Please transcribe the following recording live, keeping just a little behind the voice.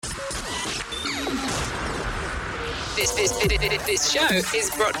This show is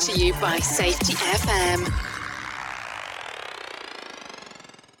brought to you by SafetyFM.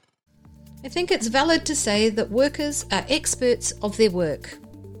 I think it's valid to say that workers are experts of their work,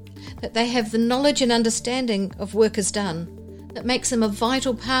 that they have the knowledge and understanding of work as done that makes them a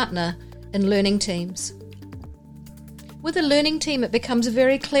vital partner in learning teams. With a learning team, it becomes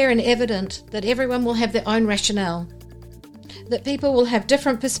very clear and evident that everyone will have their own rationale, that people will have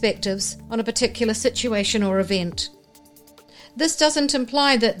different perspectives on a particular situation or event. This doesn't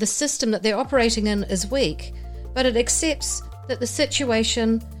imply that the system that they're operating in is weak, but it accepts that the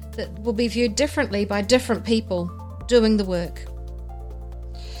situation that will be viewed differently by different people doing the work.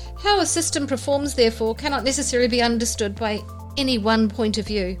 How a system performs, therefore, cannot necessarily be understood by any one point of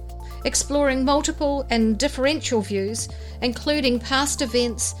view. Exploring multiple and differential views, including past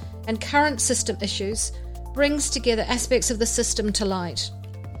events and current system issues, brings together aspects of the system to light,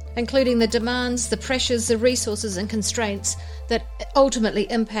 including the demands, the pressures, the resources and constraints that ultimately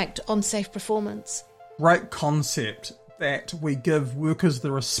impact on safe performance. Great concept that we give workers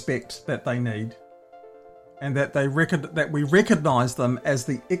the respect that they need, and that we recognise them as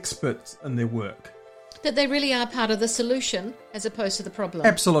the experts in their work. That they really are part of the solution as opposed to the problem.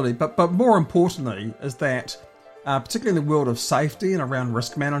 Absolutely, but more importantly is that, particularly in the world of safety and around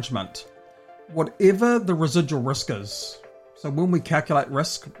risk management, whatever the residual risk is, so when we calculate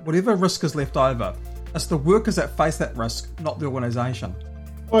risk, whatever risk is left over, it's the workers that face that risk, not the organisation.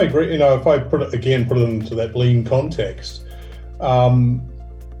 I agree. If I put it into that lean context,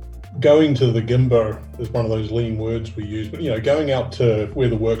 going to the Gimba is one of those lean words we use, but going out to where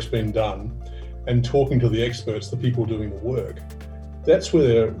the work's been done and talking to the experts, the people doing the work, they're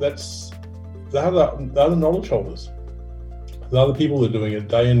the knowledge holders. They're the people that are doing it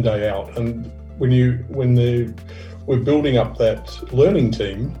day in, day out. And we're building up that learning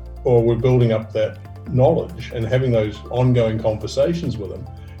team, or we're building up that knowledge and having those ongoing conversations with them,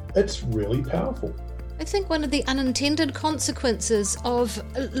 it's really powerful. I think one of the unintended consequences of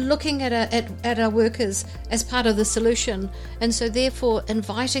looking at our workers as part of the solution, and so therefore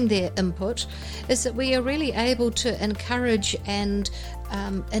inviting their input, is that we are really able to encourage and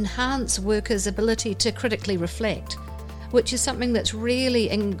enhance workers' ability to critically reflect, which is something that's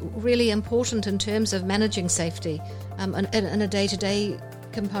really important in terms of managing safety in a day-to-day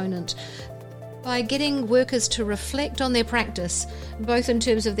component. By getting workers to reflect on their practice, both in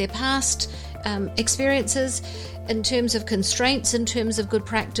terms of their past experiences, in terms of constraints, in terms of good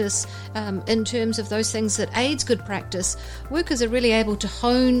practice, in terms of those things that aids good practice, workers are really able to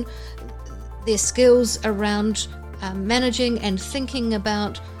hone their skills around managing and thinking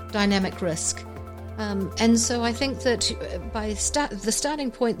about dynamic risk. And so I think that the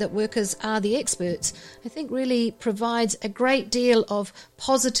starting point that workers are the experts, I think really provides a great deal of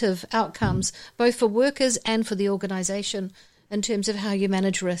positive outcomes, both for workers and for the organisation, in terms of how you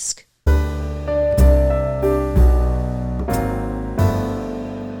manage risk.